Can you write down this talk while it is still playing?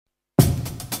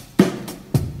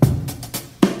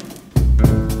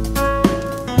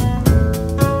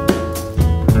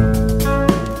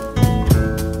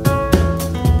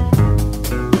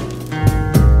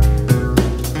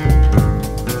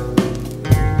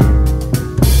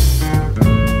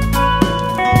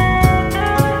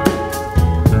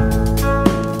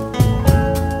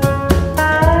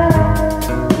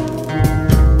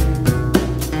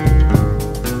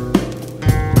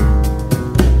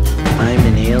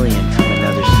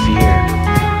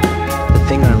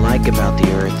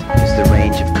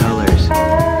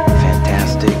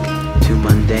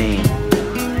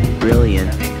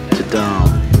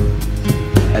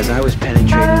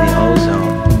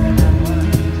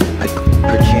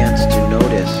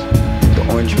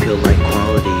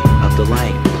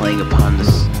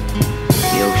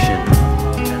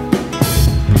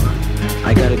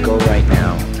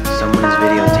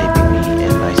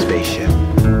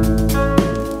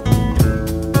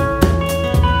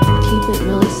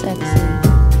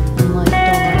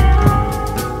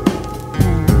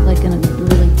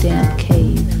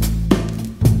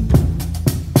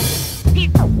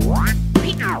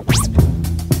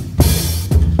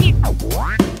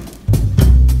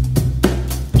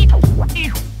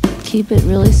keep it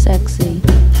really sexy.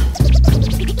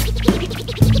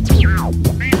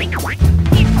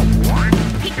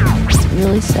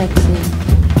 Really sexy.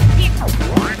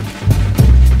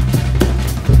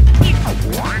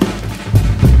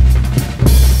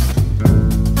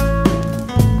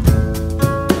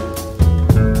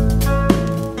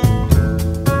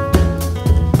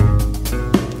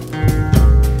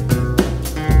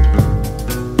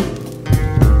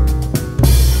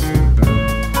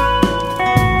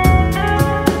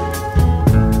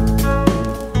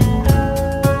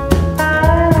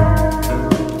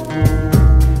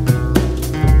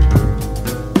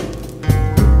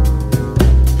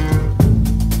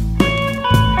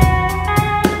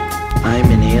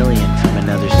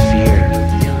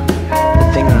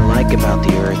 About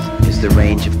the Earth is the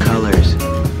range of colors,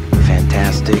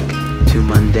 fantastic to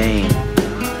mundane,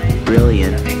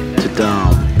 brilliant to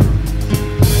dull.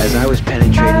 As I was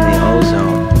penetrating the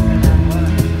ozone,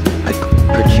 I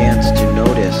perchance to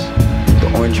notice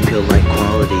the orange peel-like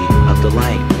quality of the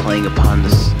light playing upon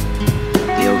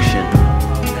the ocean.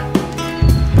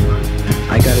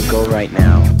 I gotta go right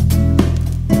now.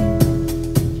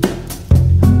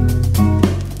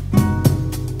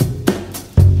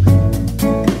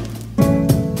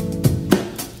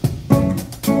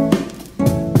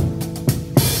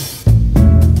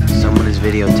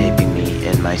 Videotaping me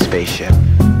in my spaceship.